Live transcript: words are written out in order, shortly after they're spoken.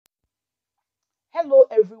Hello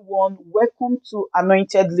everyone, welcome to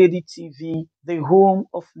Anointed Lady TV, the home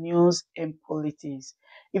of news and politics.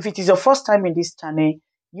 If it is your first time in this channel,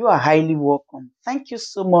 you are highly welcome. Thank you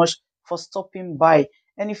so much for stopping by.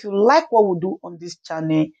 And if you like what we do on this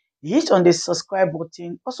channel, hit on the subscribe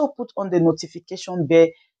button, also put on the notification bell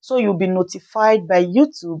so you'll be notified by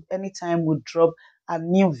YouTube anytime we drop a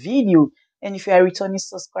new video. And if you are returning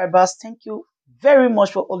subscribers, thank you very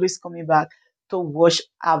much for always coming back to watch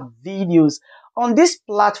our videos. On this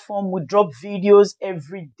platform, we drop videos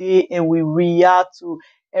every day and we react to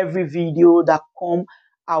every video that come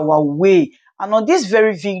our way. And on this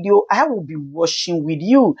very video, I will be watching with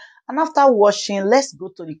you. And after watching, let's go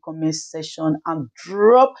to the comment section and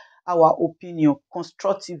drop our opinion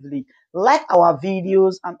constructively. Like our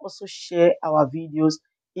videos and also share our videos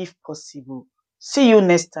if possible. See you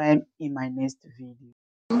next time in my next video.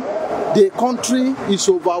 The country is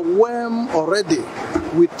overwhelmed already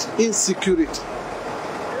with insecurity.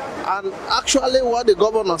 And actually what the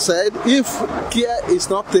governor said, if care is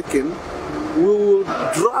not taken, we will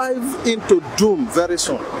drive into doom very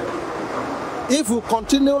soon. If we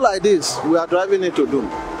continue like this, we are driving into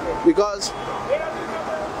doom. Because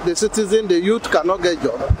the citizen, the youth cannot get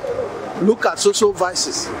job. Look at social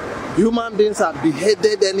vices. Human beings are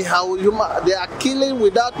beheaded anyhow. They are killing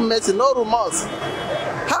without mercy, no remorse.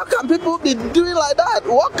 How can people be doing like that?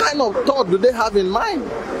 What kind of thought do they have in mind?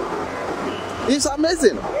 It's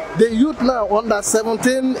amazing. The youth now under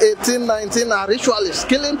 17, 18, 19 are ritualists,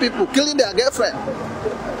 killing people, killing their girlfriend.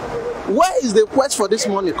 Where is the quest for this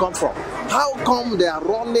money come from? How come they are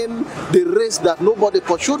running the race that nobody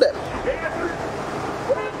pursued them?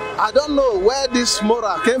 I don't know where this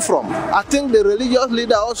moral came from. I think the religious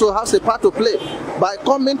leader also has a part to play by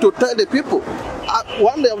coming to tell the people.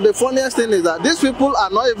 One of the funniest things is that these people are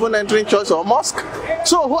not even entering church or mosque.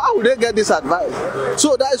 So how would they get this advice?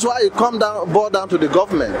 So that is why it boil down to the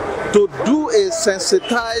government to do a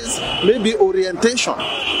sensitized, maybe orientation.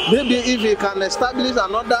 Maybe if you can establish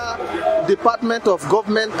another department of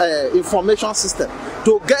government information system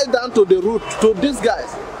to get down to the root, to these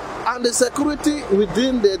guys. And the security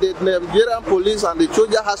within the Nigerian police and the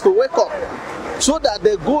soldier has to wake up so that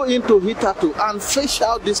they go into hitherto and fish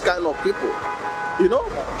out this kind of people. You know,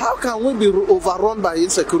 how can we be overrun by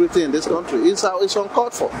insecurity in this country? It's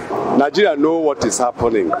uncalled for. Nigeria know what is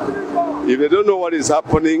happening. If they don't know what is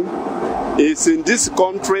happening, it's in this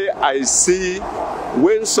country I see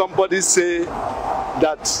when somebody say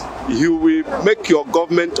that you will make your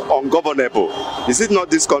government ungovernable. Is it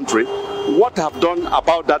not this country? What have done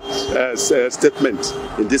about that statement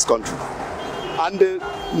in this country? And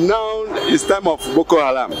now it's time of Boko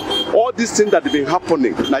Haram. All these things that have been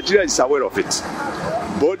happening, Nigeria is aware of it.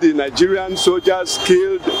 Both the Nigerian soldiers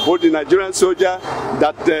killed, both the Nigerian soldier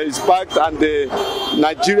that is packed and the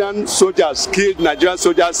Nigerian soldiers killed, Nigerian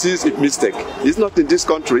soldiers sees a mistake. It's not in this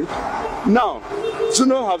country. Now,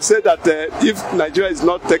 Ś3wiąùs have said that if Nigeria is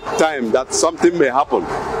not take time, that something may happen.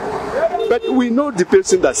 But we know the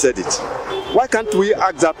person that said it. Why can't we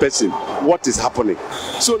ask that person what is happening?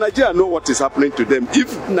 So Nigeria know what is happening to them.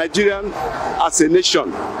 If Nigeria as a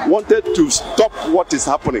nation wanted to stop what is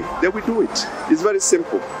happening, they will do it. It's very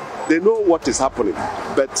simple. They know what is happening,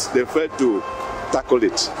 but they fail to tackle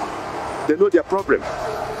it. They know their problem.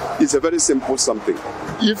 It's a very simple something.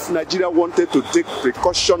 If Nigeria wanted to take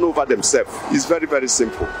precaution over themselves, it's very, very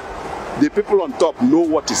simple. The people on top know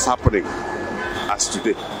what is happening as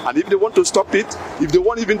today. And if they want to stop it, if they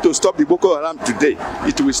want even to stop the Boko Haram today,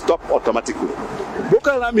 it will stop automatically.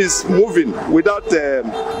 Boko Haram is moving without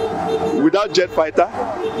jet fighter.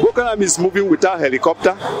 Boko Haram is moving without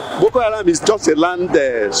helicopter. Boko Haram is just a land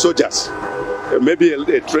soldiers. Maybe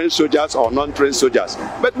a trained soldiers or non-trained soldiers.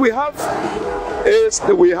 But we have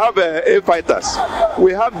air fighters.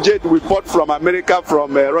 We have jet we bought from America,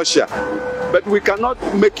 from Russia. But we cannot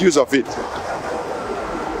make use of it.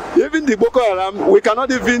 Even the Boko Haram, we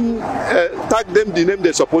cannot even tag them the name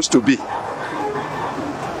they're supposed to be.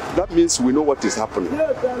 That means we know what is happening.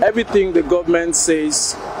 Everything the government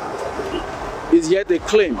says is yet a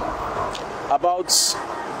claim about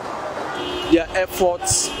their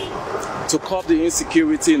efforts to curb the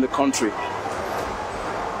insecurity in the country.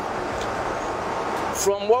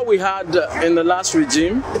 From what we had in the last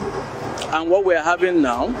regime and what we're having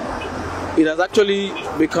now, it has actually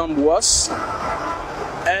become worse.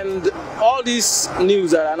 And all these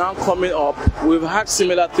news that are now coming up, we've had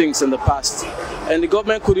similar things in the past, and the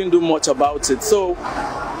government couldn't do much about it. So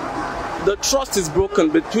the trust is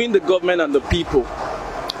broken between the government and the people.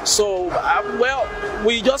 So, well,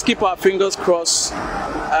 we just keep our fingers crossed,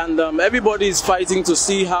 and everybody is fighting to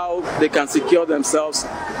see how they can secure themselves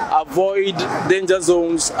avoid danger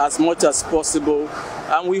zones as much as possible.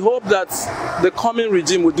 And we hope that the coming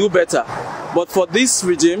regime will do better. But for this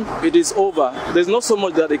regime, it is over. There's not so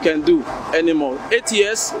much that they can do anymore. 8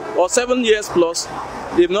 years or 7 years plus,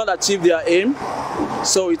 they've not achieved their aim.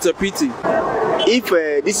 So it's a pity. If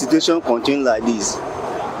this situation continues like this,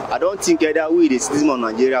 I don't think either we, the citizens of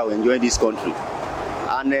Nigeria, will enjoy this country.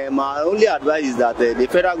 And my only advice is that the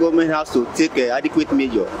federal government has to take adequate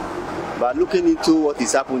measure by looking into what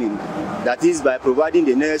is happening. That is by providing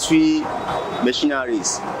the necessary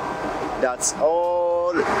machineries that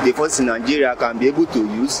all the forces in Nigeria can be able to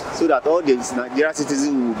use, so that all the Nigerian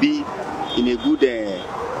citizens will be in a good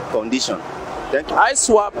condition. Thank you.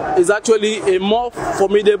 Ś3Œùśly is actually a more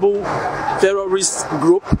formidable terrorist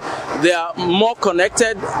group. They are more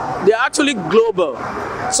connected. They are actually global.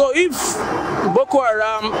 So if Boko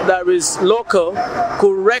Haram, that is local,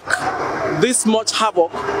 could wreak this much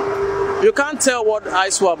havoc, you can't tell what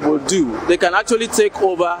Ś3 napraw will do. They can actually take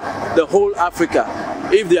over the whole Africa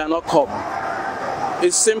if they are not caught.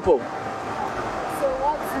 It's simple. So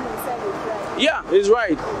what Zuma said is right? Yeah, he's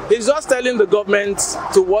right. He's just telling the government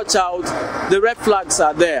to watch out. The red flags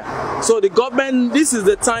are there. So the government, this is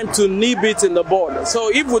the time to nib it in the bud. So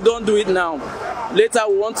if we don't do it now, later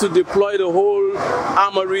we want to deploy the whole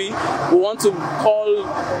armory. We want to call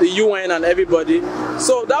the UN and everybody.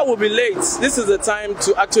 So that will be late. This is the time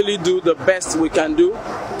to actually do the best we can do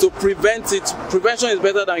to prevent it. Prevention is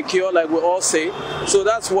better than cure, like we all say. So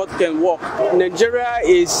that's what can work. Nigeria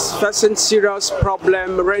is facing serious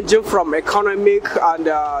problems ranging from economic and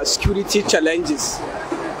security challenges.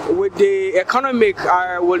 With the economic,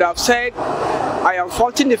 I would have said I am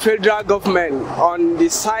faulting the federal government on the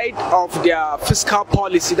side of their fiscal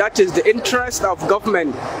policy. That is the interest of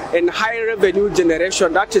government in high revenue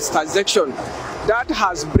generation, that is taxation. That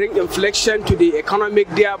has bring inflation to the economic,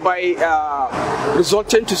 thereby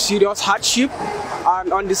resulting to serious hardship.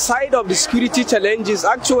 And on the side of the security challenges,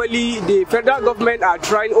 actually the federal government are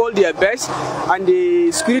trying all their best, and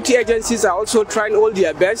the security agencies are also trying all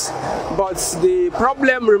their best. But the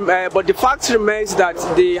fact remains that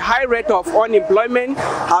the high rate of unemployment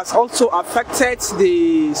has also affected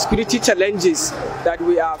the security challenges that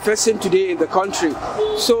we are facing today in the country.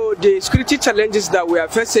 So the security challenges that we are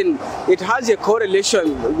facing, it has a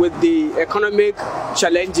correlation with the economic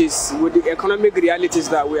challenges, with the economic realities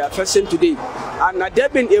that we are facing today. And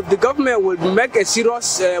if the government will make a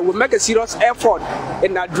serious effort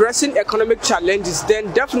in addressing economic challenges,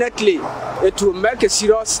 then definitely it will make a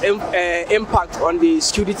serious impact on the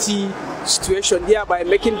security situation, thereby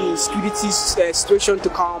making the security situation to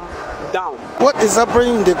calm down. What is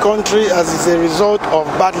happening in the country as a result of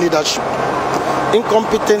bad leadership,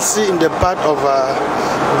 incompetency in the part of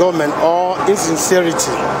government, or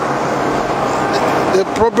insincerity. The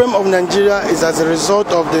problem of Nigeria is as a result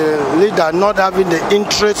of the leader not having the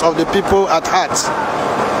interests of the people at heart.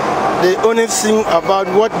 They only think about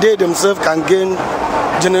what they themselves can gain,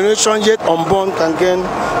 generation yet unborn can gain.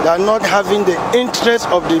 They are not having the interest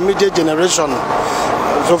of the immediate generation.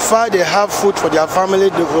 So far they have food for their family,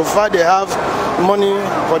 so far they have money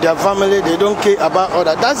for their family, they don't care about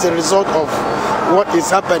others. That's the result of what is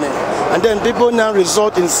happening. And then people now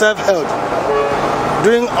resort in self-help,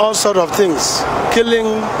 doing all sorts of things,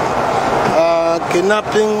 killing,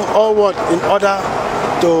 kidnapping, all what, in order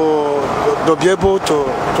to be able to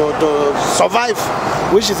survive,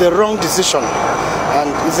 which is a wrong decision. And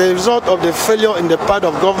it's a result of the failure in the part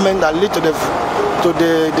of government that lead to the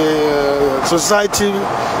society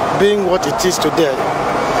being what it is today.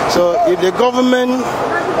 So if the government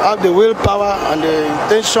have the willpower and the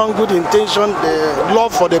intention, good intention, the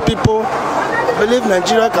love for the people, I believe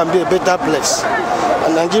Nigeria can be a better place.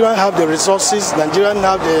 And Nigeria have the resources, Nigeria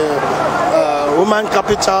have the human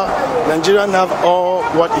capital, Nigeria have all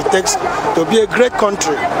what it takes to be a great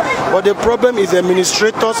country. But the problem is the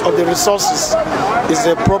administrators of the resources is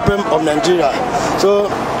the problem of Nigeria. So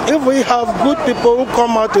if we have good people who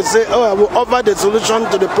come out to say, oh, I will offer the solution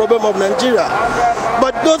to the problem of Nigeria,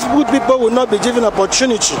 but those good people will not be given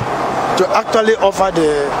opportunity to actually offer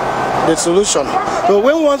the solution. So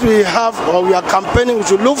when once we have, or we are campaigning, we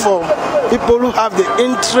should look for people who have the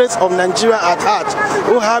interest of Nigeria at heart,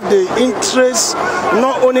 who have the interest,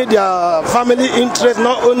 not only their family interest,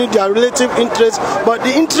 not only their relative interest, but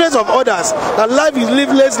the interest of others. That life is live,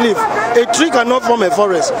 let's live. A tree cannot form a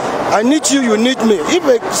forest. I need you, you need me.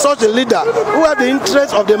 If such a leader who have the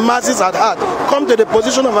interest of the masses at heart come to the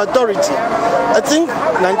position of authority, I think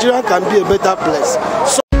Nigeria can be a better place.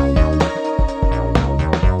 So